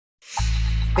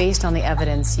Based on the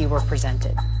evidence you were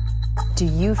presented, do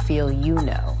you feel you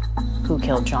know who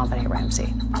killed JonBenet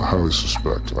Ramsey? I highly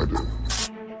suspect I do.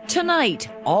 Tonight,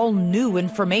 all new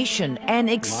information, an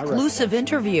exclusive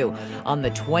interview on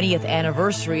the 20th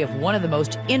anniversary of one of the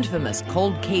most infamous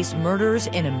cold case murders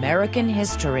in American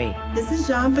history. This is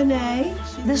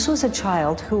JonBenet. This was a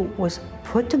child who was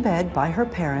put to bed by her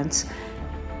parents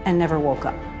and never woke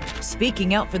up.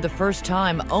 Speaking out for the first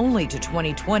time only to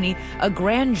 2020, a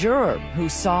grand juror who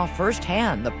saw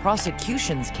firsthand the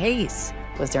prosecution's case.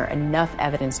 Was there enough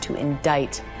evidence to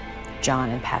indict John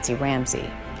and Patsy Ramsey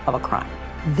of a crime?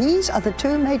 These are the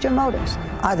two major motives.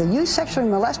 Either you sexually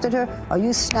molested her or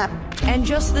you snapped. And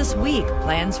just this week,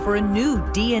 plans for a new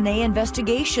DNA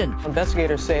investigation.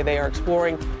 Investigators say they are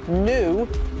exploring new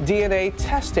DNA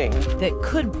testing that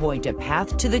could point a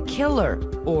path to the killer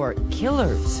or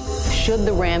killers. Should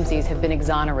the Ramseys have been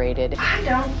exonerated? I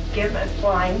don't give a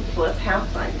flying flip how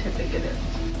scientific it is.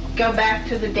 Go back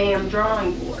to the damn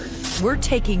drawing board. We're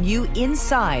taking you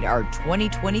inside our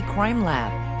 2020 crime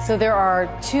lab. So there are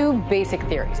two basic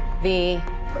theories. The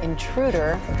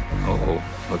intruder. Uh-oh,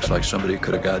 looks like somebody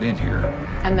could have got in here.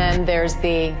 And then there's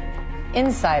the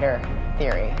insider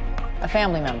theory, a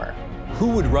family member. Who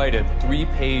would write a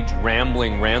 3-page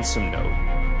rambling ransom note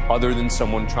other than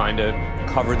someone trying to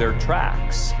cover their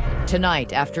tracks?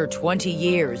 Tonight, after 20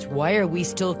 years, why are we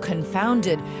still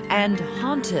confounded and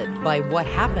haunted by what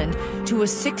happened to a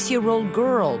 6-year-old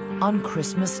girl on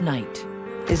Christmas night?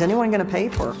 Is anyone going to pay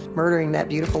for murdering that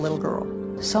beautiful little girl?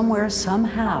 Somewhere,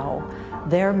 somehow,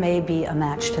 there may be a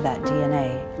match to that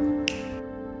DNA.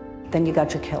 Then you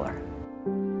got your killer.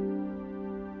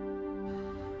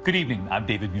 Good evening, I'm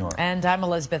David Muir. And I'm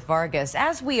Elizabeth Vargas.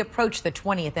 As we approach the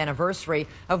 20th anniversary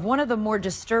of one of the more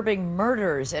disturbing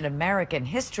murders in American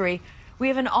history, we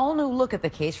have an all-new look at the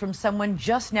case from someone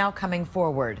just now coming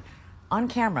forward. On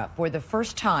camera, for the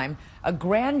first time, a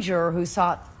grand juror who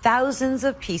saw thousands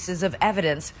of pieces of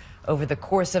evidence over the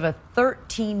course of a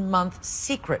 13-month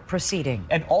secret proceeding.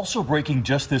 And also breaking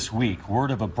just this week, word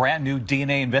of a brand new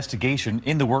DNA investigation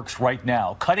in the works right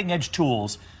now. Cutting-edge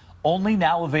tools only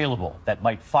now available that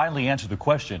might finally answer the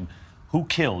question, who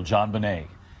killed JonBenet?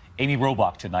 Amy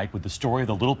Robach tonight with the story of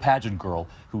the little pageant girl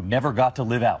who never got to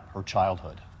live out her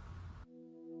childhood.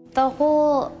 The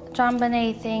whole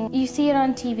JonBenet thing, you see it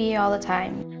on TV all the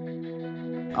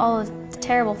time. All the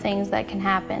terrible things that can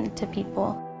happen to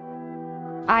people.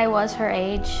 I was her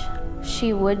age.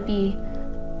 She would be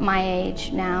my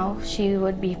age now. She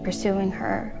would be pursuing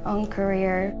her own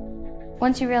career.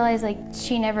 Once you realize, like,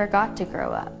 she never got to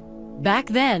grow up. Back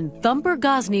then, Thumper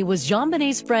Gosney was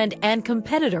JonBenet's friend and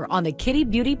competitor on the Kitty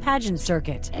Beauty pageant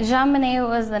circuit. JonBenet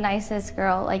was the nicest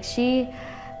girl. Like, she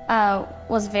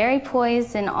was very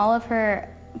poised in all of her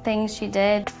things she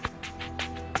did.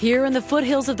 Here in the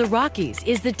foothills of the Rockies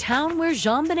is the town where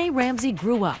JonBenet Ramsey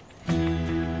grew up.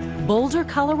 Boulder,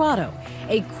 Colorado,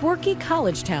 a quirky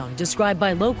college town described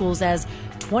by locals as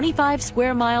 25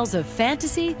 square miles of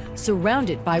fantasy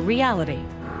surrounded by reality.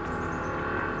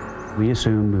 We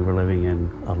assumed we were living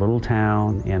in a little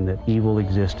town and that evil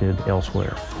existed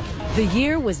elsewhere. The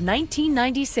year was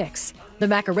 1996. The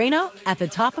Macarena at the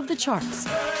top of the charts.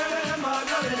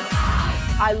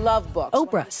 I love books.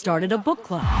 Oprah started a book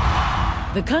club.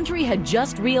 The country had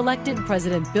just re-elected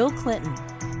President Bill Clinton.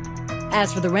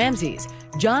 As for the Ramseys,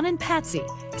 John and Patsy,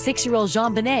 6-year-old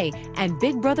JonBenet, and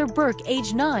big brother Burke,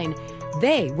 age 9,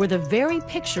 they were the very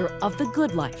picture of the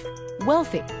good life.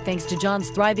 Wealthy, thanks to John's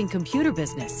thriving computer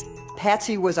business.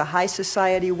 Patsy was a high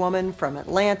society woman from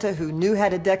Atlanta who knew how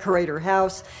to decorate her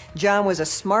house. John was a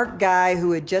smart guy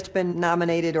who had just been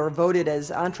nominated or voted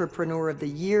as Entrepreneur of the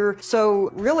Year.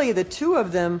 So really the two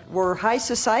of them were high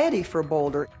society for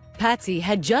Boulder. Patsy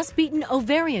had just beaten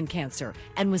ovarian cancer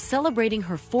and was celebrating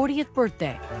her 40th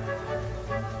birthday.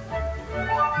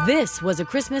 This was a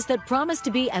Christmas that promised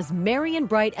to be as merry and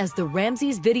bright as the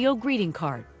Ramseys' video greeting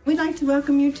card. We'd like to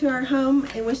welcome you to our home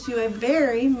and wish you a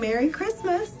very Merry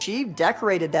Christmas. She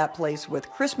decorated that place with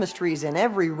Christmas trees in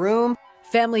every room.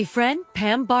 Family friend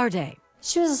Pam Barday.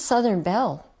 She was a Southern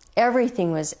belle.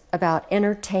 Everything was about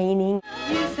entertaining.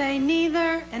 You say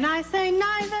neither, and I say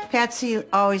neither. Patsy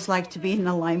always liked to be in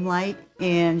the limelight,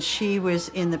 and she was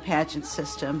in the pageant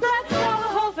system. Let's show the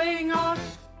whole thing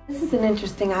off. This is an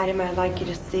interesting item I'd like you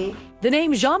to see. The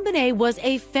name JonBenet was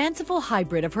a fanciful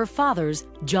hybrid of her father's,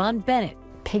 JonBenet.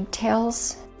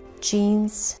 Pigtails,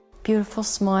 jeans, beautiful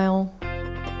smile.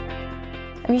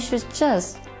 I mean, she was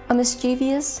just a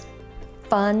mischievous,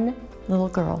 fun little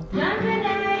girl.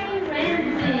 JonBenet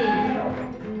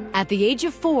Ramsey. At the age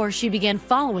of 4, she began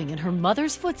following in her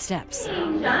mother's footsteps.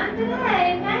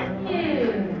 JonBenet, thank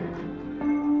you.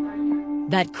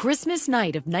 That Christmas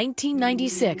night of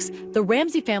 1996, the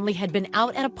Ramsey family had been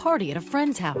out at a party at a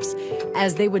friend's house.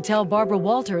 As they would tell Barbara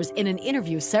Walters in an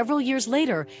interview several years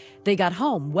later, they got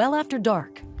home well after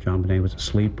dark. JonBenet was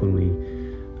asleep when we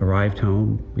arrived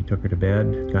home. We took her to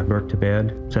bed, got Burke to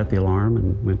bed, set the alarm,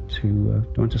 and went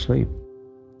to sleep.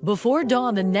 Before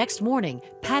dawn the next morning,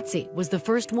 Patsy was the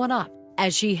first one up.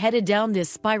 As she headed down this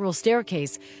spiral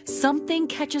staircase, something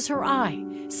catches her eye.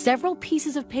 Several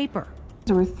pieces of paper.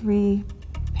 There were 3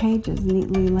 pages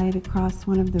neatly laid across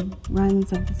one of the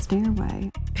rungs of the stairway.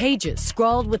 Pages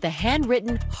scrawled with a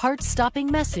handwritten,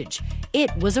 heart-stopping message.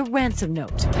 It was a ransom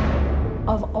note.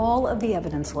 Of all of the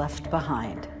evidence left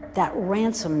behind, that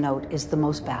ransom note is the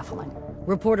most baffling.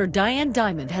 Reporter Diane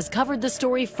Diamond has covered the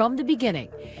story from the beginning.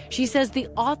 She says the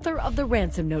author of the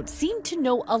ransom note seemed to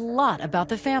know a lot about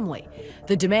the family.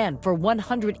 The demand for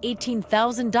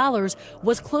 $118,000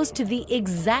 was close to the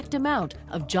exact amount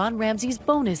of John Ramsey's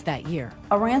bonus that year.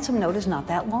 A ransom note is not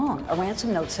that long. A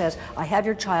ransom note says, I have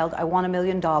your child, I want $1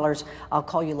 million, I'll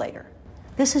call you later.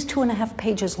 This is 2.5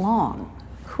 pages long.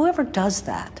 Whoever does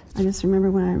that? I just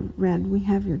remember when I read, we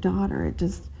have your daughter,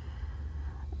 this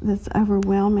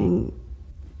overwhelming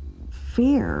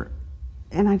fear,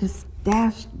 and I just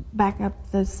dashed back up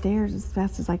those stairs as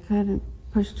fast as I could and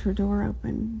pushed her door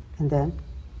open. And then?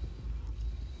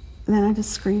 And then I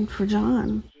just screamed for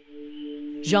John.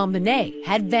 JonBenet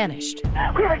had vanished.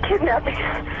 We are kidnapping.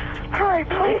 Hurry,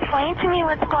 please explain to me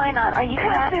what's going on. Are you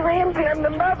Patsy Ramsey? I'm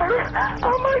the mother.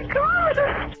 Oh my God!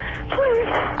 Please.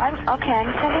 I'm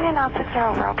sending an officer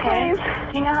over, okay? Please.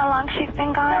 Do you know how long she's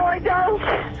been gone? No, I don't.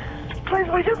 Please,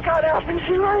 we just got out and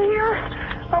she's right here.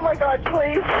 Oh my God,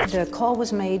 please. The call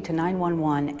was made to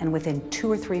 911, and within 2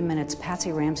 or 3 minutes,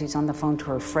 Patsy Ramsey's on the phone to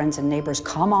her friends and neighbors.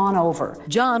 Come on over.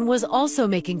 John was also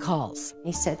making calls.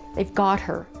 He said, they've got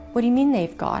her. What do you mean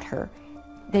they've got her?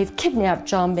 They've kidnapped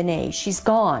JonBenet. She's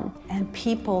gone. And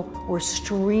people were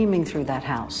streaming through that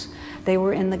house. They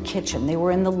were in the kitchen. They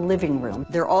were in the living room.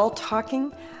 They're all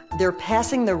talking. They're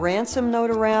passing the ransom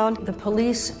note around. The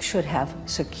police should have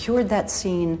secured that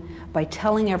scene by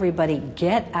telling everybody,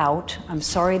 get out. I'm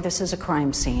sorry, this is a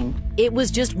crime scene. It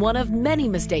was just one of many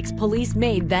mistakes police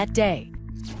made that day.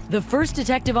 The first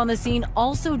detective on the scene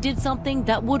also did something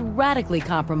that would radically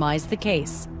compromise the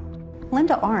case.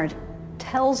 Linda Arndt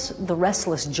tells the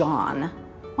restless John,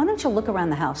 why don't you look around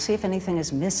the house, see if anything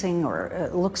is missing or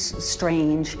looks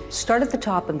strange. Start at the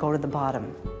top and go to the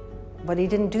bottom. But he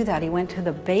didn't do that. He went to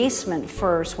the basement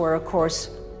first, where, of course,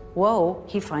 whoa,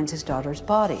 he finds his daughter's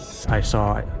body. I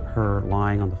saw her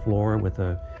lying on the floor with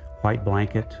a white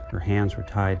blanket. Her hands were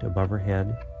tied above her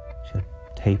head. She had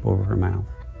tape over her mouth.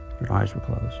 Her eyes were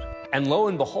closed. And lo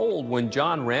and behold, when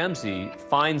John Ramsey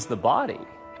finds the body,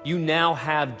 you now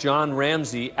have John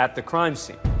Ramsey at the crime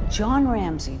scene. John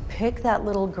Ramsey picked that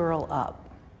little girl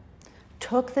up,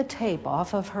 took the tape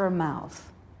off of her mouth,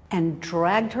 and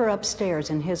dragged her upstairs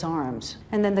in his arms.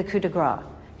 And then the coup de grace.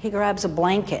 He grabs a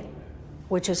blanket,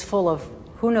 which is full of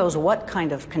who knows what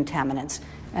kind of contaminants,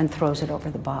 and throws it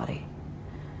over the body.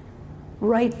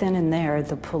 Right then and there,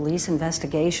 the police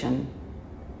investigation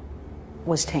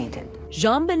was tainted.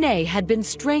 JonBenet had been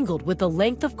strangled with a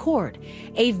length of cord,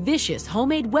 a vicious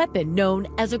homemade weapon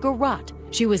known as a garrote.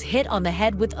 She was hit on the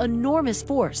head with enormous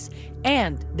force,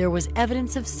 and there was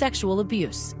evidence of sexual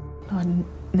abuse. I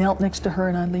knelt next to her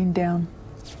and I leaned down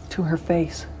to her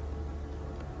face.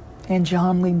 And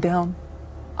John leaned down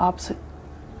opposite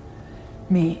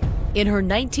me. In her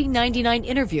 1999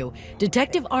 interview,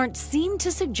 Detective Arndt seemed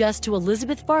to suggest to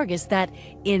Elizabeth Vargas that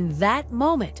in that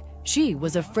moment, she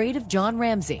was afraid of John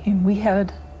Ramsey. And we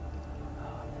had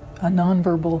a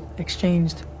nonverbal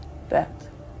exchange that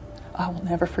I will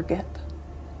never forget.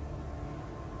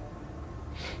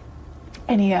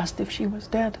 And he asked if she was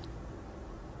dead.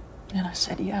 And I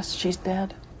said, yes, she's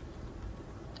dead.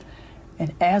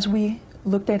 And as we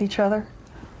looked at each other,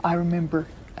 I remember,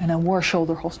 and I wore a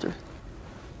shoulder holster,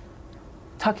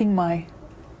 tucking my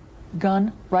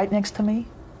gun right next to me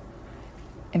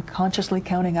and consciously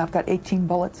counting, I've got 18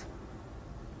 bullets.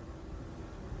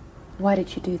 Why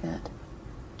did you do that?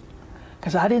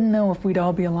 Because I didn't know if we'd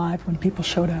all be alive when people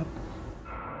showed up.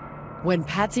 When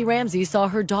Patsy Ramsey saw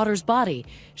her daughter's body,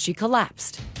 she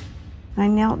collapsed. I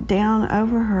knelt down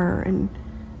over her and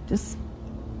just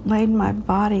laid my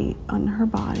body on her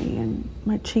body and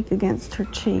my cheek against her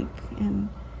cheek, and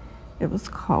it was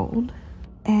cold.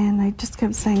 And I just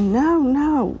kept saying, no,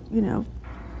 no, you know,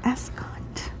 ask God.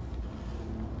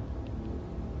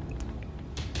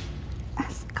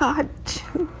 Ask God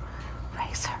to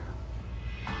raise her.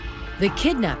 The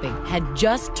kidnapping had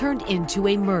just turned into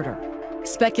a murder.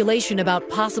 Speculation about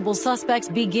possible suspects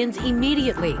begins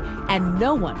immediately, and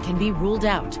no one can be ruled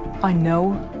out. I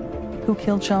know who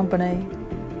killed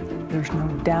JonBenet. There's no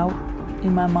doubt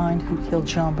in my mind who killed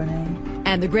JonBenet.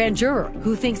 And the grand juror,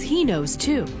 who thinks he knows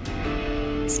too.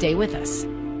 Stay with us.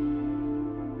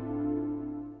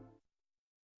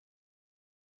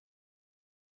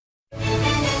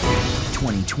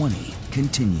 2020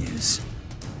 continues.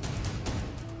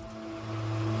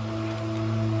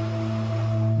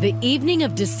 The evening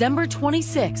of December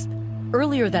 26th.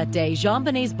 Earlier that day,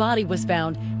 JonBenet's body was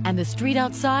found, and the street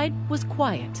outside was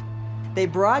quiet. They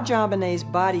brought JonBenet's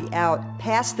body out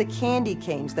past the candy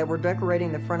canes that were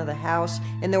decorating the front of the house,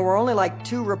 and there were only like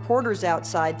 2 reporters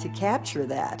outside to capture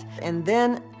that. And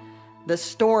then the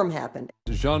storm happened.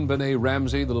 JonBenet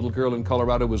Ramsey, the little girl in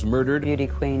Colorado, was murdered. Beauty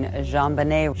queen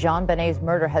JonBenet. JonBenet's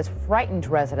murder has frightened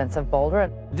residents of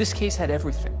Boulder. This case had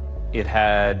everything. It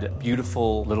had a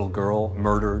beautiful little girl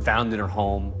murdered, found in her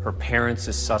home, her parents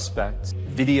as suspects,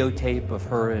 videotape of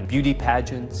her in beauty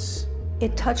pageants.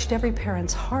 It touched every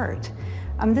parent's heart.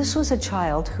 This was a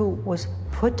child who was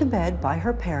put to bed by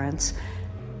her parents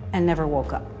and never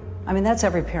woke up. That's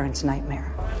every parent's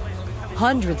nightmare.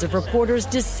 Hundreds of reporters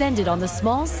descended on the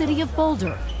small city of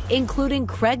Boulder, including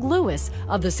Craig Lewis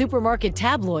of the supermarket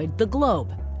tabloid The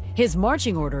Globe. His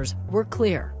marching orders were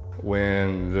clear.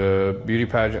 When the beauty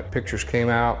pageant pictures came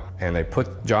out and they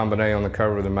put JonBenet on the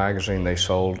cover of the magazine, they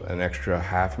sold an extra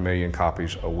 500,000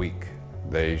 copies a week.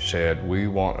 They said, we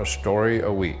want a story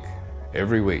a week,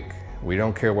 every week. We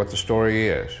don't care what the story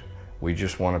is. We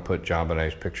just want to put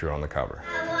JonBenet's picture on the cover.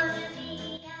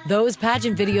 Those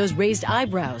pageant videos raised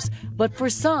eyebrows, but for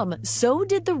some, so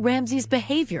did the Ramseys'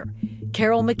 behavior.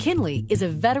 Carol McKinley is a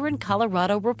veteran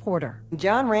Colorado reporter.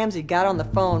 John Ramsey got on the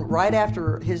phone right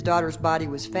after his daughter's body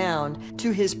was found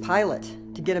to his pilot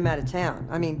to get him out of town.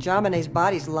 JonBenet's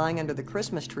body's lying under the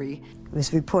Christmas tree. It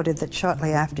was reported that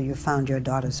shortly after you found your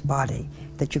daughter's body,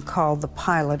 that you called the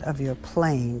pilot of your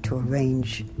plane to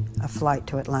arrange a flight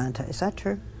to Atlanta. Is that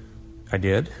true? I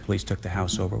did. Police took the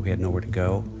house over. We had nowhere to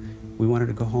go. We wanted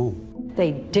to go home.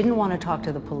 They didn't want to talk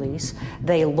to the police.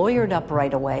 They lawyered up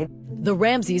right away. The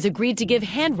Ramseys agreed to give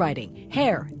handwriting,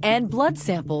 hair, and blood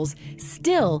samples.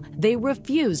 Still, they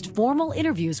refused formal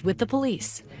interviews with the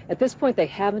police. At this point, they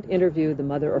haven't interviewed the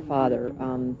mother or father.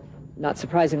 Not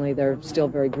surprisingly, they're still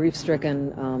very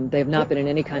grief-stricken. They have not been in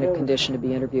any kind of condition to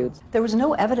be interviewed. There was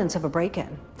no evidence of a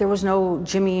break-in. There was no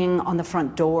jimmying on the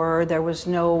front door. There was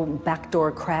no back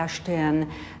door crashed in.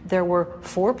 There were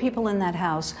 4 people in that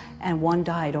house, and 1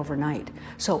 died overnight.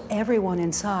 So everyone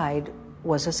inside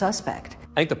was a suspect.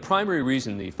 I think the primary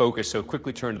reason the focus so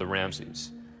quickly turned to the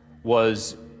Ramseys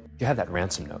was you had that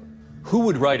ransom note. Who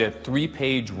would write a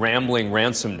 3-page rambling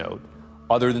ransom note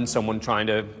other than someone trying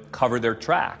to cover their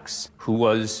tracks? Who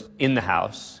was in the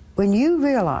house? When you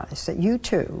realized that you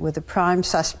two were the prime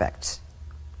suspects,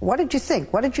 what did you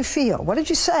think? What did you feel? What did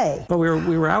you say? Well,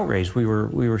 we were outraged. We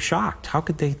were shocked. How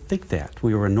could they think that?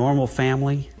 We were a normal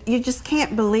family. You just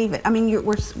can't believe it.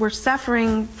 We're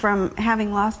suffering from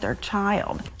having lost our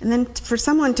child. And then for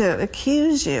someone to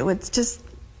accuse you, it's just,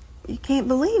 you can't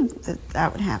believe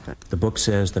that would happen. The book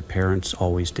says the parents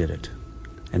always did it.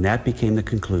 And that became the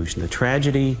conclusion. The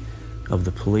tragedy of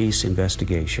the police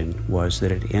investigation was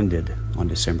that it ended on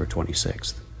December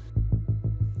 26th.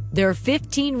 Their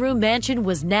 15-room mansion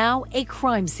was now a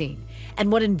crime scene.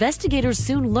 And what investigators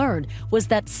soon learned was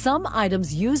that some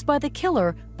items used by the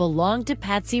killer belonged to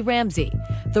Patsy Ramsey.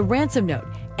 The ransom note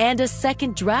and a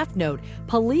second draft note,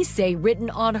 police say, written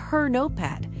on her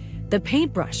notepad. The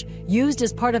paintbrush used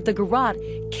as part of the garrote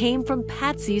came from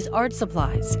Patsy's art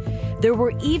supplies. There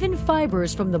were even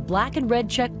fibers from the black and red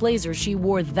check blazer she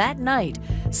wore that night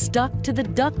stuck to the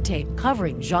duct tape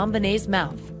covering JonBenet's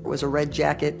mouth. It was a red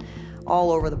jacket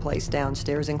all over the place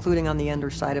downstairs, including on the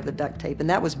underside of the duct tape, and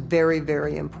that was very,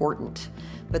 very important.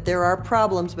 But there are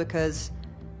problems because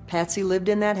Patsy lived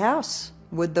in that house.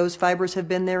 Would those fibers have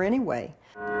been there anyway?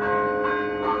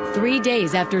 3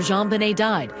 days after JonBenet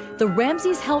died, the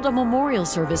Ramseys held a memorial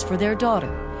service for their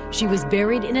daughter. She was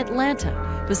buried in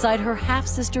Atlanta beside her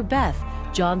half-sister Beth,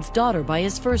 John's daughter by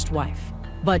his first wife.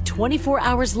 But 24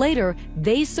 hours later,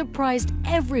 they surprised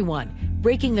everyone,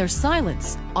 breaking their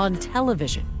silence on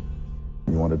television.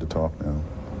 You wanted to talk now.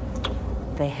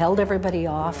 They held everybody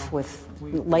off with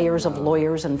layers of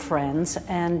lawyers and friends,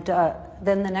 and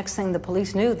then the next thing the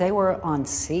police knew, they were on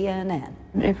CNN.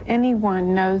 If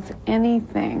anyone knows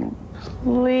anything,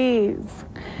 please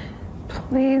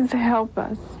help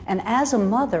us. And as a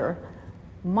mother,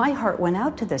 my heart went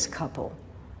out to this couple.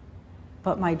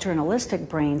 But my journalistic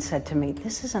brain said to me,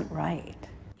 this isn't right.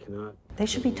 They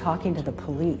should be talking to the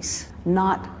police,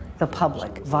 not the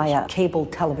public via cable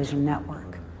television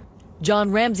network.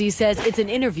 John Ramsey says it's an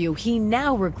interview he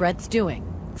now regrets doing.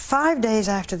 5 days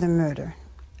after the murder,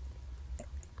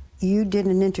 you did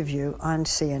an interview on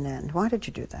CNN. Why did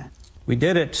you do that? We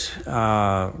did it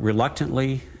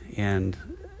reluctantly and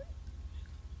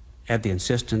at the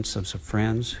insistence of some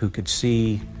friends who could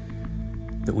see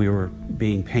that we were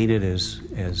being painted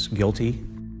as guilty.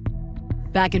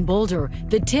 Back in Boulder,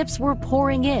 the tips were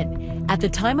pouring in. At the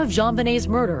time of JonBenet's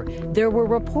murder, there were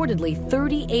reportedly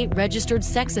 38 registered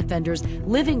sex offenders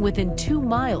living within 2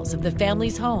 miles of the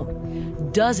family's home.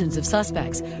 Dozens of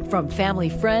suspects, from family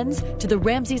friends to the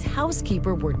Ramseys'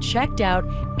 housekeeper, were checked out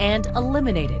and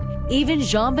eliminated. Even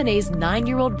JonBenet's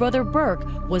 9-year-old brother Burke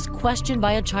was questioned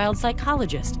by a child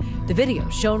psychologist. The video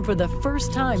shown for the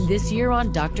first time this year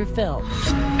on Dr. Phil.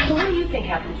 What do you think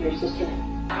happened to your sister?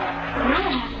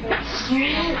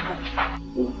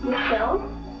 Phil?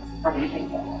 What do you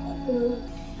think happened?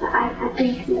 I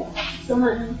think that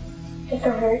someone took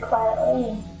her very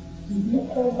quietly and took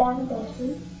her down the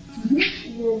basement.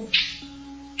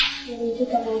 And then took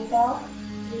a knife out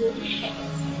and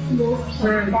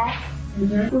something like that. Or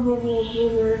maybe a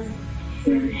hammer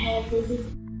in her head, maybe.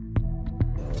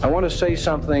 I want to say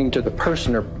something to the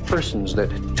person or persons that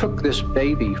took this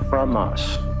baby from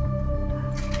us.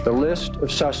 The list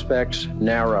of suspects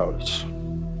narrows.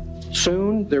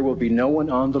 Soon there will be no one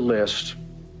on the list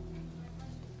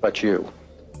but you.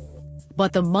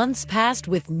 But the months passed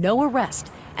with no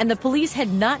arrest, and the police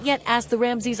had not yet asked the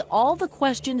Ramseys all the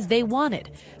questions they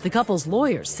wanted. The couple's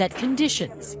lawyers set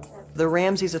conditions. The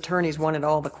Ramseys' attorneys wanted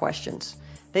all the questions.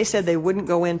 They said they wouldn't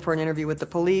go in for an interview with the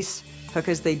police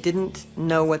because they didn't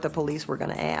know what the police were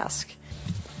going to ask.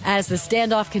 As the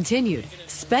standoff continued,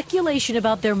 speculation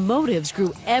about their motives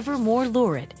grew ever more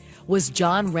lurid. Was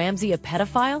John Ramsey a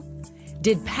pedophile?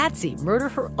 Did Patsy murder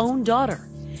her own daughter?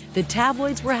 The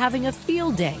tabloids were having a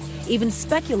field day, even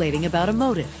speculating about a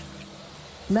motive.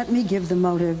 Let me give the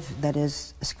motive that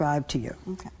is ascribed to you.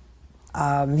 Okay.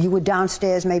 You were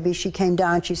downstairs, maybe she came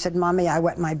down, she said, "Mommy, I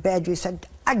wet my bed." You said,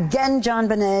 "Again,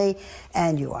 JonBenet,"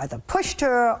 and you either pushed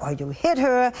her or you hit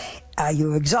her, you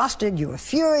were exhausted, you were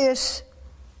furious.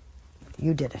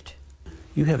 You did it.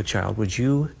 You have a child. Would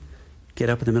you get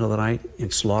up in the middle of the night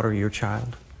and slaughter your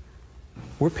child?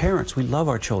 We're parents. We love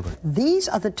our children. These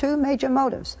are the two major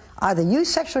motives. Either you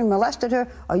sexually molested her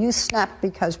or you snapped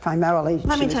because primarily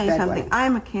Let me she was tell you something. bedwetting.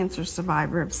 I'm a cancer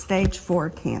survivor of stage 4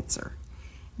 cancer.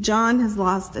 John has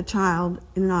lost a child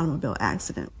in an automobile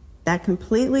accident. That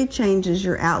completely changes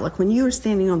your outlook. When you are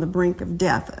standing on the brink of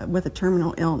death with a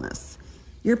terminal illness,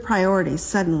 your priorities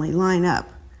suddenly line up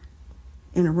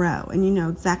in a row, and you know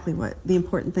exactly what the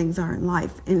important things are in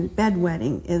life. And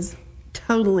bedwetting is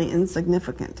totally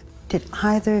insignificant. Did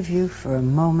either of you for a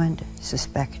moment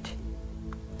suspect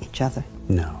each other?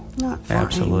 No. Not for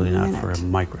Absolutely a not minute. for a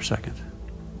microsecond.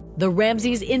 The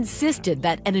Ramseys insisted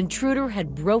that an intruder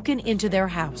had broken into their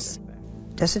house.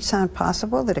 Does it sound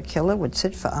possible that a killer would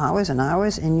sit for hours and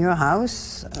hours in your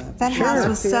house? That Sure. house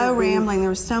was so rambling. There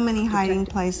were so many hiding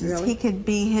places. He could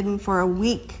be hidden for a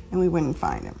week and we wouldn't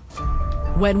find him.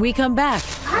 When we come back,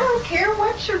 I don't care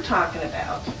what you're talking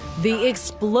about. the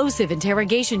explosive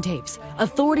interrogation tapes.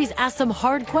 Authorities ask some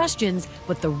hard questions,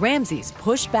 but the Ramseys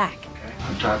push back.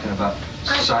 I'm talking about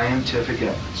scientific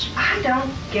evidence. I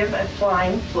don't give a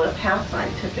flying flip how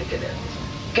scientific it is.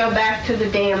 Go back to the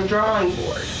damn drawing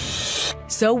board.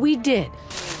 So we did.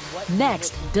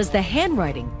 Next, does the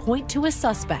handwriting point to a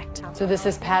suspect? So this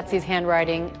is Patsy's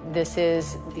handwriting. This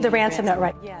is The ransom note,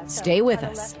 right? Yeah. Stay with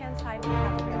us.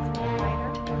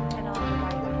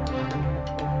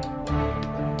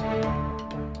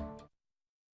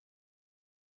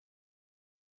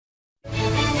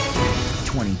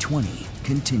 2020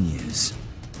 continues.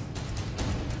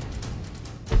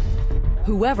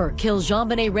 Whoever killed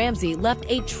JonBenet Ramsey left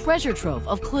a treasure trove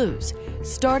of clues,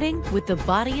 starting with the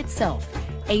body itself,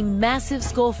 a massive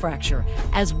skull fracture,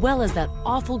 as well as that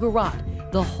awful garrote.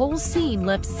 The whole scene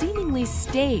left seemingly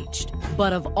staged.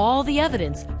 But of all the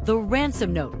evidence, the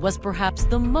ransom note was perhaps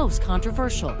the most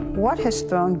controversial. What has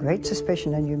thrown great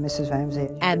suspicion on you, Mrs. Ramsey?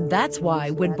 And that's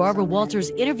why when Barbara Walters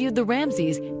interviewed the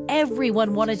Ramseys,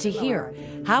 everyone wanted to hear,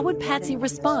 how would Patsy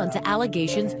respond to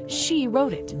allegations she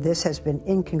wrote it? This has been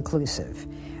inconclusive,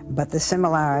 but the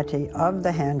similarity of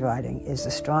the handwriting is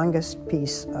the strongest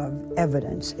piece of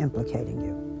evidence implicating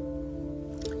you.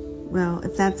 Well,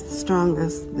 if that's the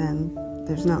strongest, then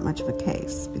there's not much of a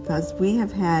case, because we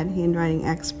have had handwriting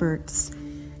experts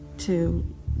to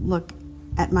look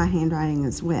at my handwriting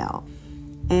as well.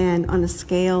 And on a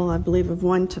scale, I believe, of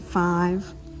 1 to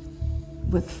 5,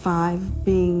 with 5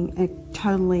 being a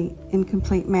totally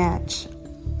incomplete match,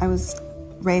 I was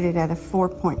rated at a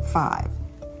 4.5.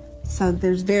 So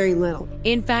there's very little.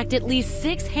 In fact, at least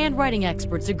 6 handwriting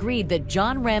experts agreed that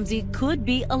John Ramsey could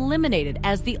be eliminated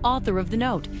as the author of the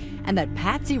note, and that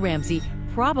Patsy Ramsey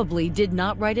probably did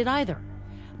not write it either.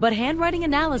 But handwriting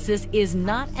analysis is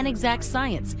not an exact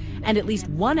science, and at least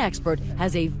one expert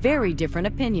has a very different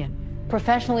opinion.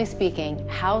 Professionally speaking,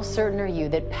 how certain are you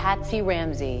that Patsy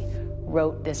Ramsey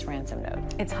wrote this ransom note?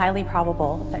 It's highly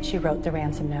probable that she wrote the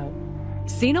ransom note.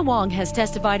 Sina Wong has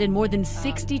testified in more than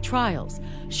 60 trials.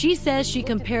 She says she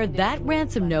compared that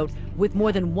ransom note with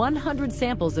more than 100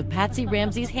 samples of Patsy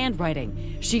Ramsey's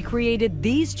handwriting. She created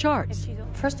these charts.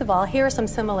 First of all, here are some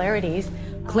similarities.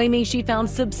 Claiming she found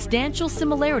substantial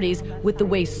similarities with the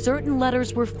way certain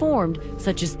letters were formed,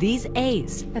 such as these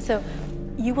A's. And so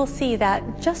you will see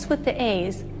that just with the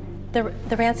A's, the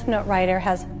ransom note writer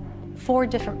has 4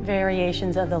 different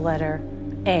variations of the letter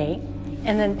A.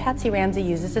 And then Patsy Ramsey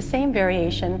uses the same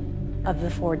variation of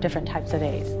the 4 different types of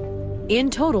A's.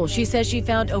 In total, she says she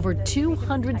found over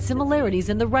 200 similarities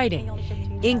in the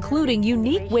writing, including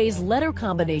unique ways letter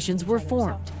combinations were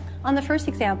formed. On the first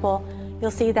example, you'll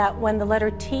see that when the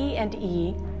letter T and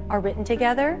E are written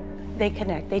together, they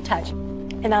connect, they touch.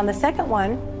 And on the second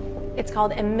one, it's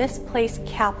called a misplaced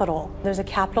capital. There's a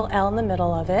capital L in the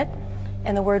middle of it,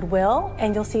 and the word will,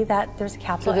 and you'll see that there's a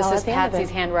capital L at the end of it. So this is Patsy's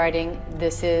handwriting,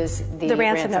 this is the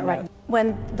ransom note. Right.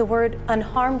 When the word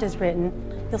unharmed is written,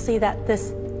 you'll see that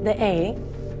the A,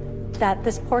 that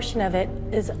this portion of it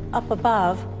is up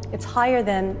above, it's higher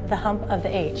than the hump of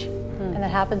the H. And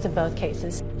that happens in both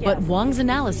cases. But Wong's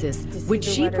analysis, which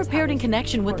she prepared in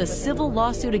connection with the civil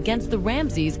lawsuit against the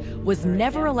Ramseys, was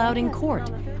never allowed in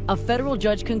court. A federal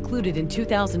judge concluded in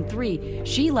 2003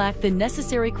 she lacked the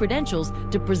necessary credentials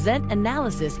to present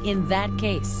analysis in that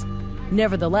case.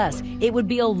 Nevertheless, it would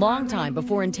be a long time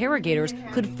before interrogators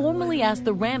could formally ask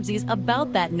the Ramseys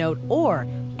about that note or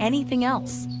anything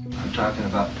else. I'm talking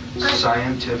about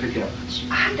scientific evidence.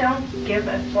 I don't give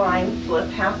a flying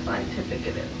flip how scientific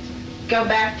it is. Go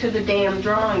back to the damn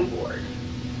drawing board.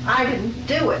 I didn't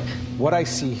do it. What I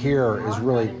see here is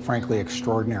really, frankly,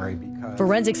 extraordinary because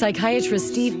forensic psychiatrist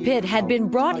Steve Pitt had been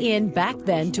brought in back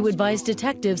then to advise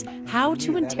detectives how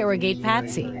to interrogate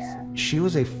Patsy. She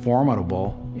was a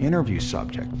formidable interview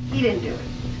subject. He didn't do it.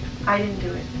 I didn't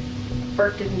do it.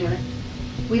 Bert didn't do it.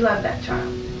 We love that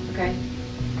child, okay?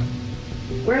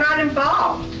 We're not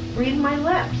involved. Read my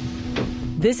lips.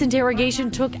 This interrogation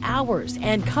took hours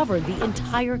and covered the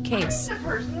entire case.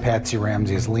 Patsy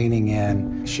Ramsey is leaning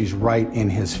in. She's right in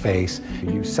his face.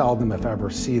 You seldom, if ever,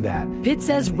 see that. Pitt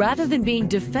says rather than being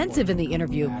defensive in the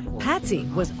interview, Patsy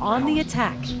was on the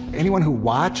attack. Anyone who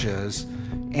watches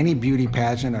any beauty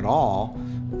pageant at all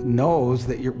knows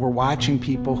that we're watching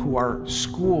people who are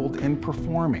schooled in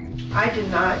performing. I did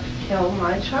not kill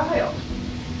my child.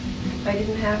 I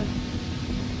didn't have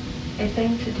a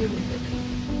thing to do with it.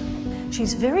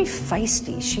 She's very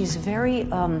feisty. She's very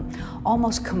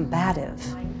almost combative.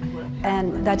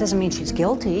 And that doesn't mean she's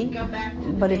guilty,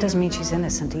 but it doesn't mean she's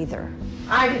innocent either.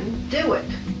 I didn't do it.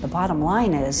 The bottom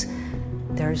line is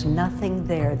there's nothing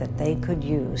there that they could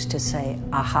use to say,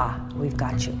 aha, we've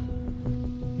got you.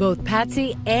 Both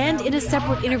Patsy and, in a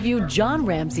separate interview, John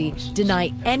Ramsey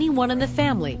deny anyone in the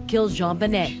family killed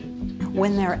JonBenet.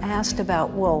 When they're asked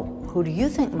about, well, who do you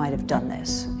think might have done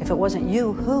this? If it wasn't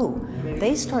you, who?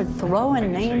 They start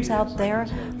throwing names out there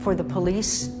for the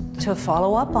police to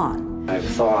follow up on. I've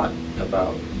thought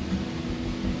about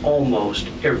almost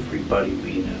everybody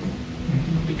we know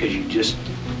because you just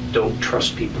don't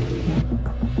trust people anymore.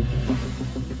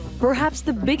 Perhaps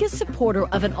the biggest supporter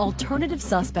of an alternative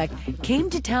suspect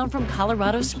came to town from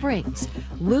Colorado Springs.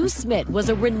 Lou Smith was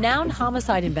a renowned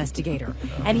homicide investigator,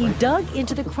 and he dug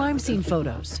into the crime scene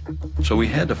photos. So we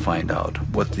had to find out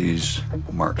what these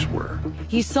marks were.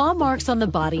 He saw marks on the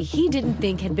body he didn't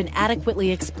think had been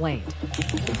adequately explained.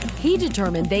 He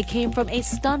determined they came from a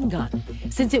stun gun.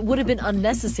 Since it would have been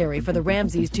unnecessary for the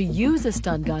Ramseys to use a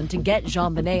stun gun to get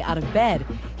JonBenet out of bed,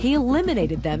 he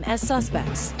eliminated them as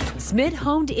suspects. Smith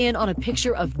honed in on a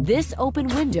picture of this open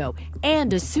window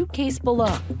and a suitcase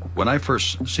below. When I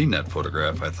first seen that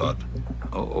photograph, I thought,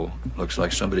 uh-oh, looks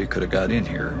like somebody could have got in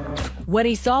here. When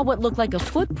he saw what looked like a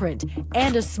footprint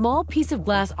and a small piece of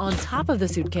glass on top of the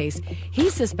suitcase, he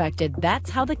suspected that's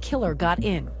how the killer got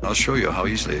in. I'll show you how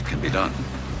easily it can be done.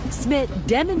 Smith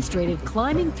demonstrated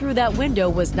climbing through that window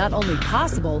was not only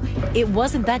possible, it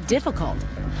wasn't that difficult.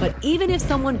 But even if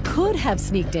someone could have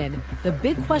sneaked in, the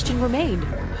big question remained,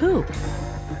 who?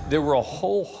 There were a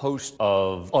whole host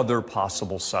of other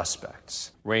possible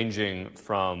suspects, ranging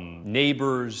from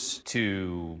neighbors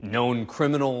to known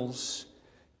criminals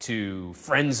to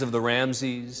friends of the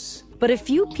Ramseys. But a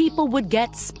few people would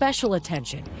get special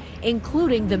attention,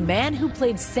 including the man who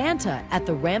played Santa at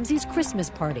the Ramseys' Christmas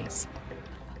parties.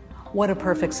 What a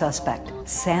perfect suspect.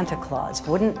 Santa Claus.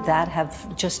 Wouldn't that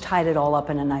have just tied it all up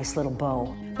in a nice little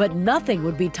bow? But nothing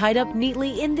would be tied up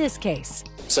neatly in this case.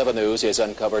 7 News has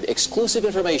uncovered exclusive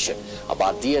information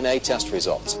about DNA test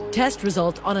results. Test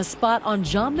results on a spot on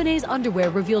JonBenet's underwear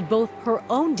revealed both her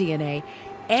own DNA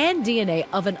and DNA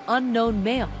of an unknown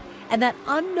male. And that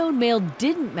unknown male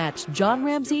didn't match John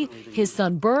Ramsey, his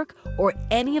son Burke, or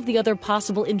any of the other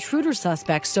possible intruder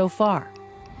suspects so far.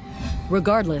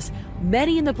 Regardless,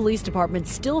 many in the police department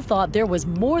still thought there was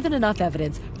more than enough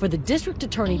evidence for the district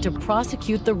attorney to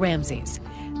prosecute the Ramseys.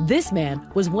 This man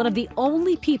was one of the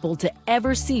only people to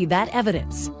ever see that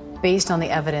evidence. Based on the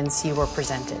evidence you were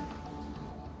presented,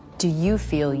 do you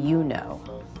feel you know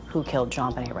who killed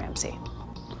JonBenet Ramsey?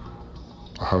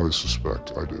 I highly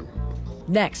suspect I do.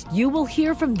 Next, you will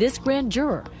hear from this grand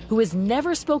juror who has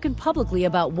never spoken publicly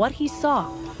about what he saw.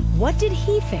 What did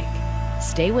he think?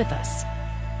 Stay with us.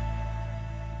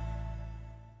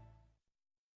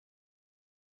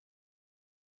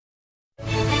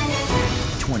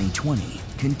 2020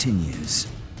 continues.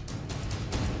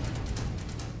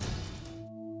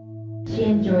 She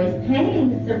enjoys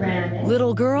painting surroundings.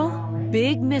 Little girl,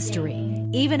 big mystery.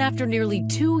 Even after nearly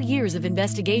 2 years of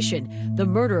investigation, the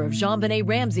murder of JonBenet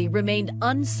Ramsey remained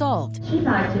unsolved. She'd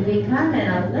like to become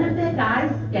an Olympic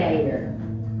ice skater.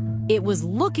 It was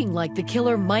looking like the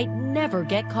killer might never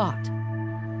get caught.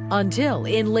 Until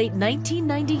in late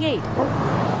 1998,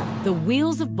 the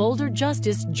wheels of Boulder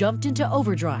justice jumped into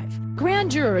overdrive.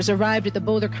 Grand jurors arrived at the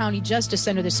Boulder County Justice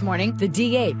Center this morning. The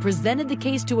DA presented the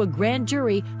case to a grand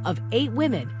jury of 8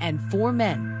 women and 4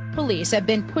 men. Police have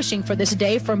been pushing for this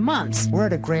day for months. We're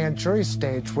at a grand jury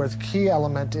stage where the key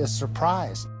element is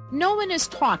surprise. No one is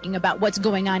talking about what's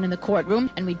going on in the courtroom,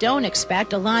 and we don't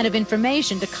expect a lot of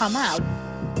information to come out.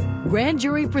 Grand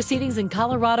jury proceedings in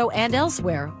Colorado and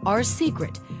elsewhere are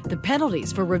secret. The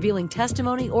penalties for revealing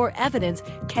testimony or evidence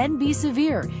can be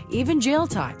severe, even jail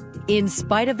time. In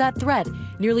spite of that threat,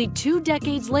 nearly 2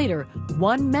 decades later,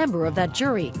 one member of that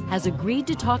jury has agreed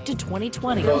to talk to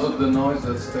 2020. Because of the noise,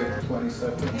 let's take 20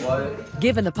 seconds. What?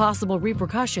 Given the possible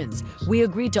repercussions, we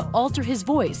agreed to alter his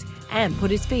voice and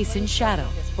put his face in shadow.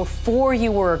 Before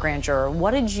you were a grand juror,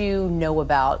 what did you know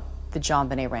about the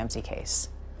JonBenet Ramsey case?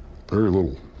 Very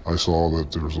little. I saw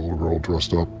that there was a little girl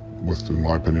dressed up with, in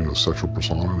my opinion, a sexual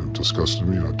persona, and it disgusted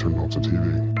me, and I turned off the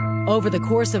TV. Over the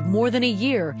course of more than a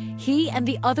year, he and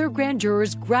the other grand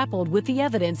jurors grappled with the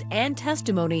evidence and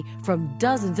testimony from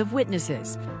dozens of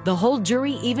witnesses. The whole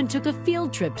jury even took a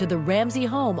field trip to the Ramsey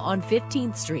home on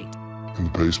 15th Street. In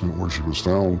the basement where she was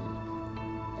found,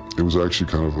 it was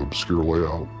actually kind of an obscure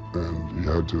layout, and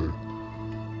you had to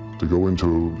go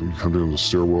into, you come in the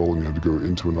stairwell and you had to go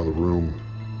into another room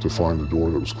to find the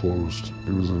door that was closed.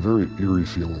 It was a very eerie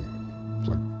feeling. It was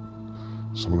like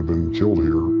someone had been killed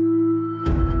here.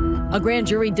 A grand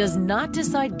jury does not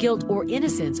decide guilt or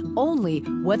innocence, only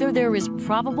whether there is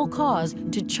probable cause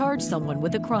to charge someone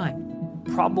with a crime.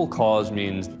 Probable cause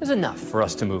means there's enough for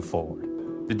us to move forward.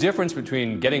 The difference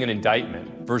between getting an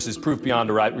indictment versus proof beyond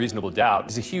a reasonable doubt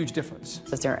is a huge difference.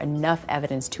 Was there enough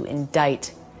evidence to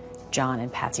indict John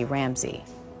and Patsy Ramsey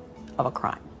of a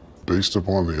crime? Based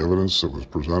upon the evidence that was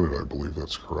presented, I believe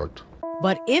that's correct.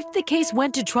 But if the case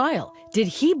went to trial, did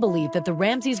he believe that the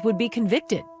Ramseys would be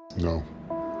convicted? No.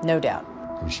 No doubt.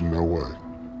 There's no way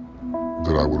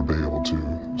that I would be able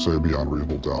to say beyond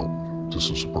reasonable doubt this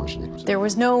is the person. There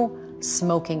was no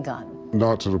smoking gun.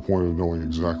 Not to the point of knowing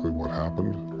exactly what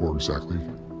happened or exactly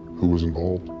who was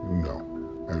involved,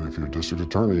 no. And if you're a district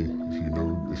attorney,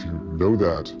 if you know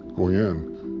that going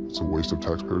in, it's a waste of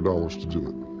taxpayer dollars to do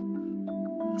it.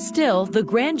 Still, the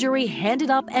grand jury handed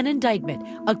up an indictment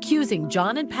accusing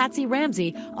John and Patsy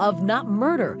Ramsey of not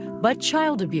murder, but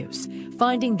child abuse,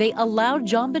 finding they allowed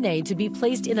JonBenet to be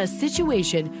placed in a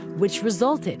situation which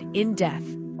resulted in death.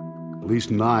 At least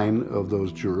 9 of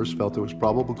those jurors felt there was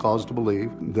probable cause to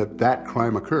believe that that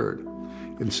crime occurred.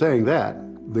 In saying that,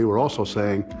 they were also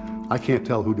saying, I can't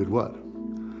tell who did what.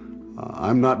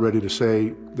 I'm not ready to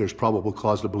say there's probable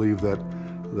cause to believe that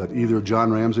either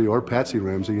John Ramsey or Patsy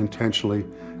Ramsey intentionally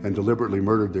and deliberately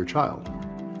murdered their child.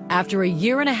 After a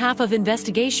year and a half of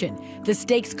investigation, the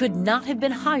stakes could not have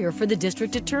been higher for the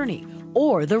district attorney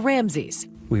or the Ramseys.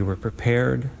 We were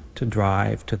prepared to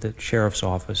drive to the sheriff's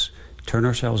office, turn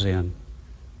ourselves in,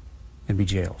 and be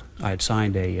jailed. I had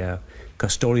signed a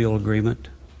custodial agreement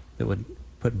that would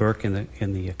put Burke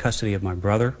in the custody of my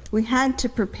brother. We had to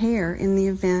prepare in the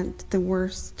event the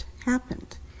worst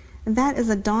happened. And that is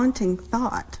a daunting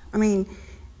thought. I mean,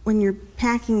 when you're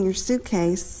packing your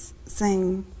suitcase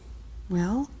saying,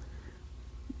 well,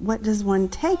 what does one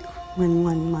take when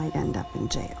one might end up in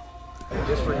jail?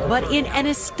 But in an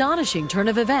astonishing turn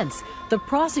of events, the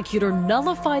prosecutor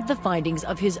nullified the findings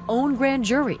of his own grand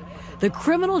jury, the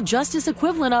criminal justice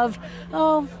equivalent of,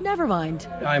 oh, never mind.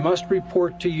 I must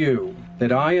report to you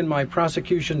that I and my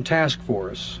prosecution task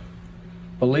force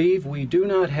believe we do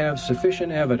not have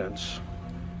sufficient evidence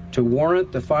to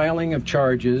warrant the filing of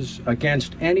charges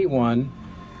against anyone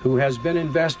who has been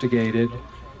investigated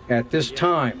at this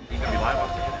time.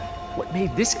 What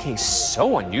made this case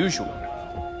so unusual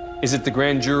is that the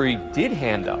grand jury did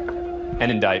hand up an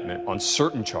indictment on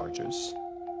certain charges,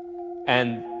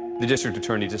 and the district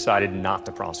attorney decided not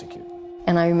to prosecute.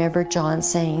 And I remember John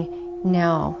saying,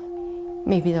 now,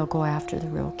 maybe they'll go after the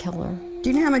real killer.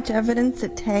 Do you know how much evidence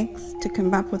it takes to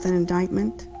come up with an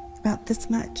indictment? About this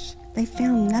much. They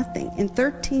found nothing. In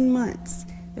 13 months,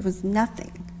 there was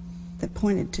nothing that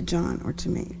pointed to John or to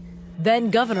me. Then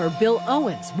Governor Bill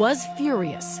Owens was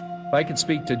furious. If I could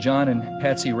speak to John and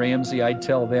Patsy Ramsey, I'd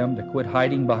tell them to quit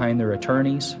hiding behind their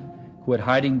attorneys, quit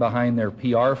hiding behind their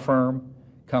PR firm,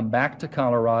 come back to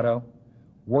Colorado,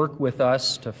 work with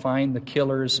us to find the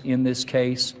killers in this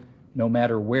case, no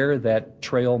matter where that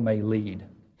trail may lead.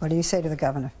 What do you say to the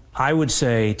governor? I would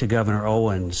say to Governor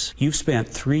Owens, you've spent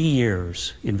 3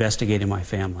 years investigating my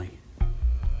family.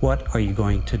 What are you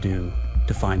going to do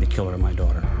to find the killer of my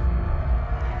daughter?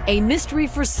 A mystery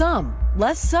for some,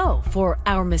 less so for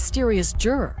our mysterious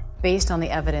juror. Based on the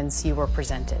evidence you were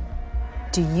presented,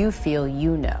 do you feel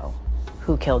you know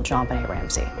who killed JonBenet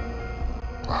Ramsey?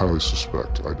 I highly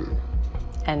suspect I do.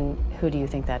 And who do you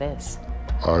think that is?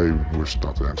 I wish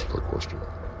not to answer that question.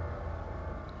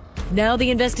 Now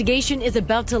the investigation is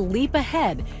about to leap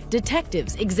ahead.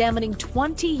 Detectives examining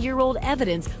 20-year-old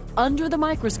evidence under the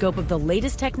microscope of the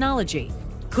latest technology.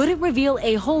 Could it reveal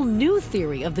a whole new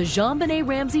theory of the JonBenet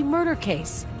Ramsey murder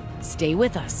case? Stay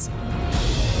with us.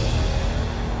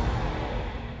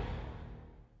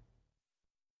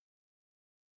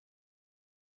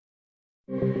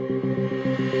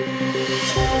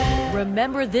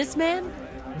 Remember this man?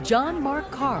 John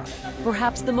Mark Carr,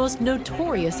 perhaps the most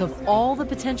notorious of all the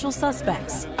potential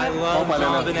suspects. I love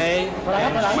JonBenet,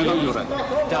 and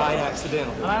she died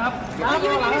accidentally. Are you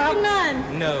an innocent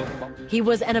man? No. He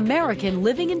was an American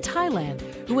living in Thailand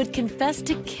who had confessed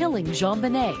to killing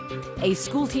JonBenet, a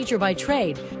school teacher by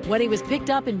trade. When he was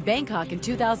picked up in Bangkok in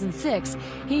 2006,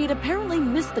 he had apparently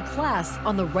missed the class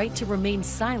on the right to remain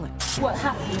silent. What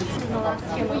happened in the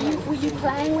last year? Were you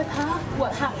playing with her?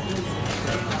 What happened?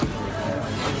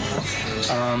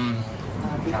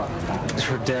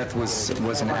 Her death was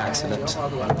an accident. So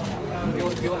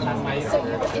you were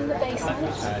in the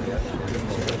basement?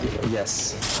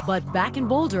 Yes. But back in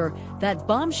Boulder, that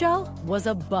bombshell was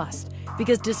a bust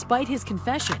because despite his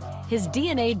confession, his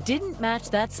DNA didn't match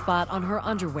that spot on her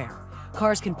underwear.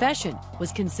 Carr's confession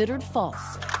was considered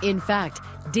false. In fact,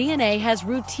 DNA has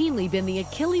routinely been the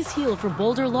Achilles heel for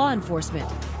Boulder law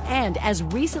enforcement. And as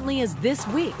recently as this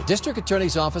week, The district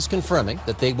attorney's office confirming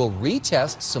that they will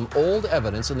retest some old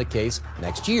evidence in the case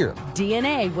next year.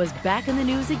 DNA was back in the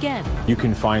news again. You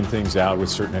can find things out with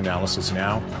certain analysis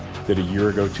now that a year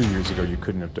ago, 2 years ago, you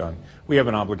couldn't have done. We have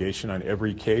an obligation on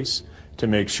every case to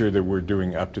make sure that we're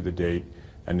doing up-to-the-date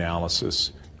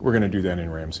analysis. We're going to do that in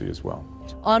Ramsey as well.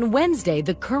 On Wednesday,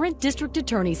 the current district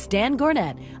attorney, Stan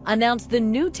Garnett, announced the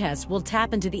new test will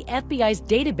tap into the FBI's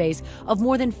database of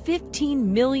more than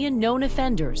 15 million known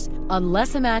offenders.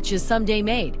 Unless a match is someday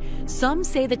made, some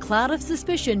say the cloud of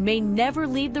suspicion may never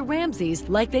leave the Ramseys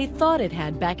like they thought it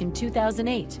had back in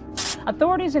 2008.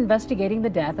 Authorities investigating the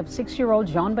death of 6-year-old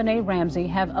JonBenet Ramsey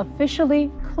have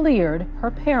officially cleared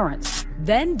her parents.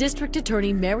 Then District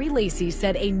Attorney Mary Lacey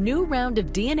said a new round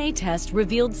of DNA tests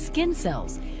revealed skin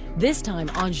cells, this time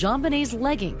on JonBenet's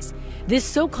leggings. This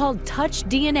so-called touch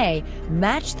DNA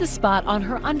matched the spot on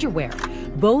her underwear.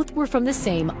 Both were from the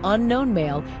same unknown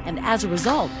male, and as a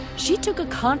result, she took a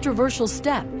controversial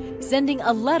step, sending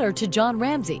a letter to John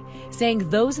Ramsey, saying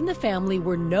those in the family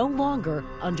were no longer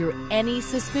under any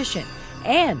suspicion.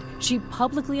 And she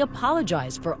publicly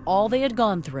apologized for all they had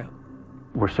gone through.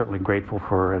 We're certainly grateful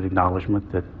for an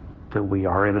acknowledgement that we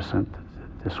are innocent,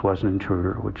 that this was an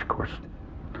intruder, which of course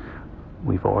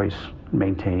we've always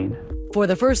maintained. For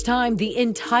the first time, the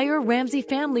entire Ramsey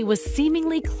family was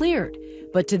seemingly cleared.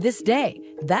 But to this day,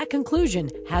 that conclusion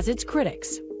has its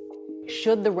critics.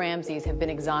 Should the Ramseys have been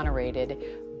exonerated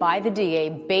by the DA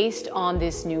based on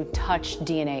this new touch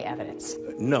DNA evidence?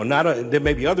 No, there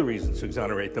may be other reasons to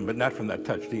exonerate them, but not from that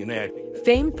touch DNA.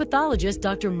 Famed pathologist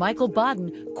Dr. Michael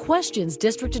Bodden questions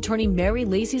District Attorney Mary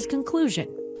Lacey's conclusion.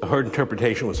 Her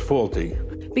interpretation was faulty.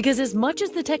 Because as much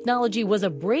as the technology was a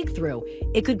breakthrough,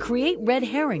 it could create red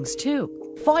herrings too.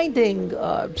 Finding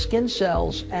skin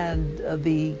cells and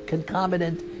the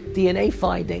concomitant DNA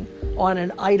finding on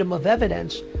an item of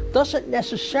evidence doesn't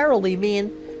necessarily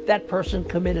mean that person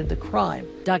committed the crime.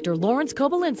 Dr. Lawrence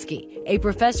Kobylinski, a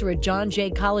professor at John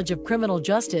Jay College of Criminal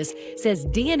Justice, says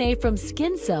DNA from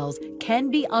skin cells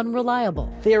can be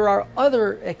unreliable. There are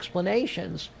other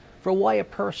explanations for why a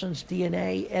person's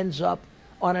DNA ends up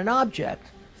on an object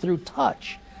through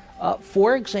touch.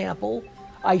 For example,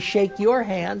 I shake your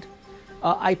hand,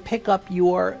 I pick up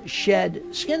your shed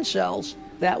skin cells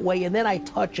that way, and then I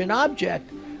touch an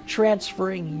object,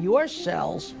 transferring your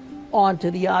cells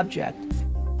onto the object.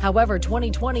 However,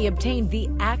 2020 obtained the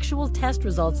actual test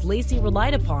results Lacey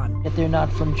relied upon. If they're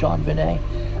not from JonBenet.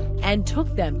 And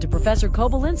took them to Professor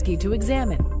Kobylinski to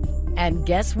examine. And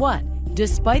guess what?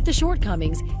 Despite the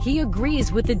shortcomings, he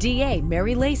agrees with the DA,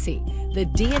 Mary Lacey. The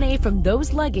DNA from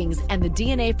those leggings and the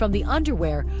DNA from the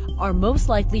underwear are most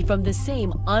likely from the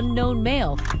same unknown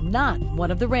male, not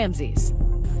one of the Ramseys.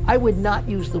 I would not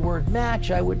use the word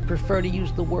match. I would prefer to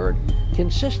use the word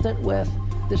consistent with.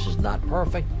 This is not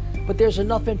perfect, but there's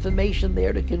enough information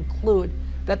there to conclude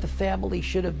that the family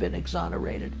should have been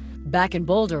exonerated. Back in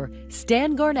Boulder,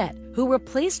 Stan Garnett, who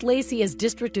replaced Lacey as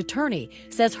district attorney,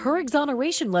 says her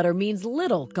exoneration letter means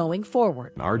little going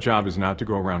forward. Our job is not to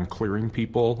go around clearing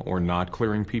people or not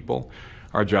clearing people.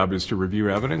 Our job is to review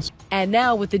evidence. And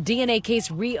now with the DNA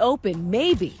case reopened,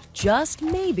 maybe, just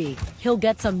maybe, he'll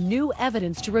get some new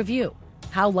evidence to review.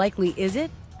 How likely is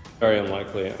it? Very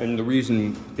unlikely. And the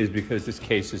reason is because this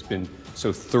case has been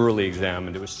so thoroughly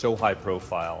examined. It was so high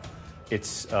profile.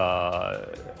 It's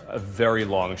a very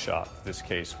long shot that this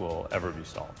case will ever be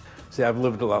solved. See, I've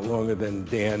lived a lot longer than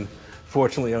Dan,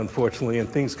 fortunately, unfortunately, and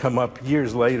things come up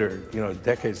years later,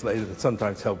 decades later, that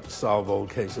sometimes help solve old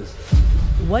cases.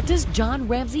 What does John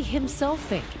Ramsey himself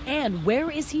think, and where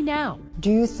is he now?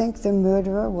 Do you think the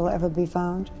murderer will ever be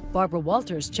found? Barbara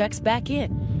Walters checks back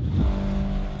in.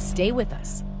 Stay with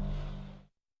us.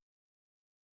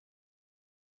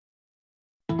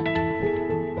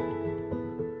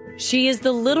 She is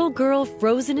the little girl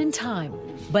frozen in time,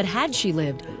 but had she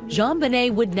lived,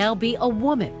 JonBenet would now be a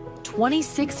woman,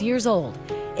 26 years old.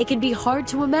 It can be hard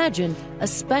to imagine,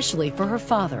 especially for her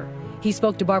father. He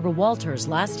spoke to Barbara Walters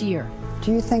last year.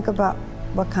 Do you think about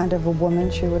what kind of a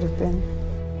woman she would have been?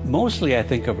 Mostly I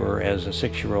think of her as a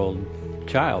 6-year-old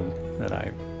child that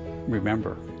I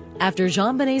remember. After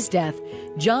JonBenet's death,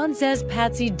 John says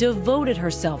Patsy devoted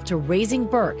herself to raising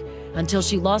Burke until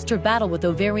she lost her battle with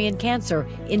ovarian cancer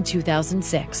in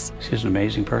 2006. She's an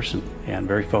amazing person and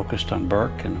very focused on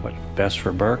Burke and what's best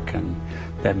for Burke, and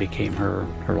that became her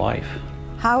life.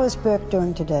 How is Burke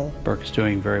doing today? Burke is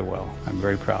doing very well. I'm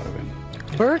very proud of him.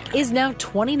 Burke is now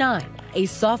 29, a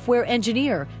software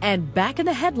engineer, and back in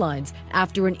the headlines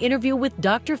after an interview with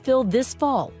Dr. Phil this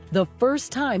fall, the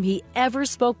first time he ever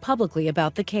spoke publicly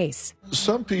about the case.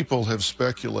 Some people have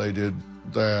speculated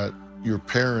that your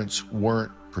parents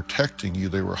weren't protecting you,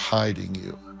 they were hiding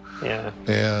you. Yeah.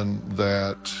 And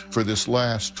that for this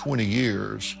last 20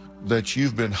 years, that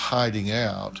you've been hiding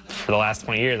out. For the last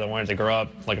 20 years, I wanted to grow up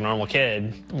like a normal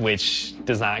kid, which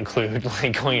does not include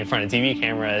like going in front of TV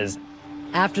cameras.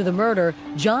 After the murder,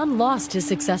 John lost his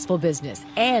successful business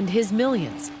and his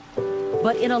millions.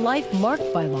 But in a life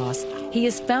marked by loss, he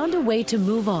has found a way to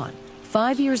move on.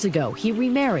 5 years ago, he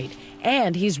remarried,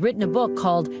 and he's written a book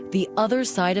called The Other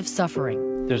Side of Suffering.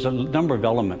 There's a number of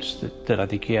elements that I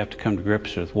think you have to come to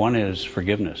grips with. One is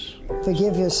forgiveness.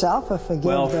 Forgive yourself or forgive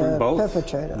the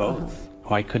perpetrator? Both.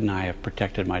 Why couldn't I have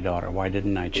protected my daughter? Why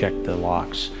didn't I check the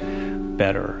locks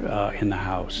better in the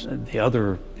house? The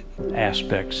other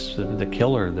aspects, the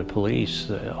killer, the police,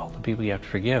 all the people you have to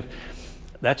forgive,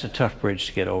 that's a tough bridge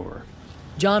to get over.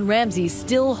 John Ramsey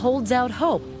still holds out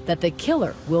hope that the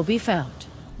killer will be found.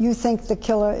 You think the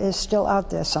killer is still out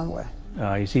there somewhere?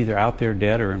 He's either out there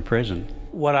dead or in prison.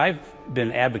 What I've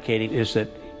been advocating is that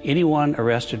anyone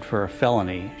arrested for a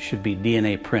felony should be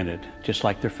DNA printed, just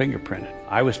like they're fingerprinted.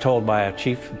 I was told by a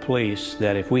chief of police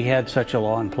that if we had such a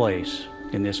law in place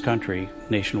in this country,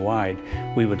 nationwide,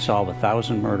 we would solve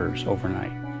 1,000 murders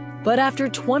overnight. But after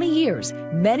 20 years,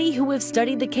 many who have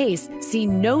studied the case see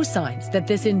no signs that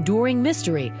this enduring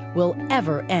mystery will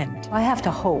ever end. I have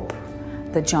to hope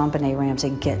that JonBenet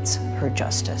Ramsey gets her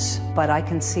justice, but I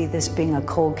can see this being a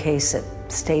cold case that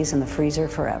stays in the freezer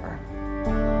forever.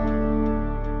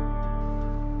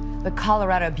 The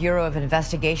Colorado Bureau of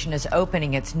Investigation is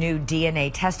opening its new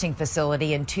DNA testing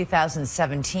facility in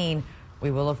 2017.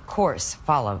 We will, of course,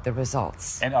 follow the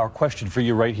results. And our question for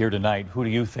you right here tonight, who do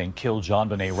you think killed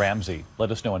JonBenet Ramsey?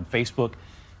 Let us know on Facebook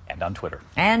and on Twitter.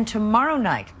 And tomorrow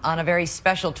night, on a very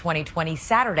special 2020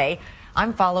 Saturday,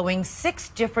 I'm following 6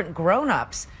 different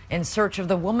grown-ups in search of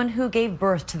the woman who gave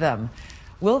birth to them.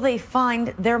 Will they find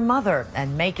their mother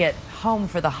and make it home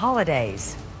for the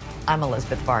holidays? I'm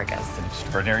Elizabeth Vargas. It's an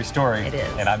extraordinary story. It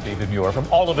is. And I'm David Muir. From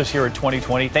all of us here at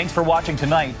 2020, thanks for watching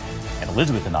tonight. And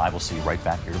Elizabeth and I will see you right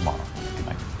back here tomorrow.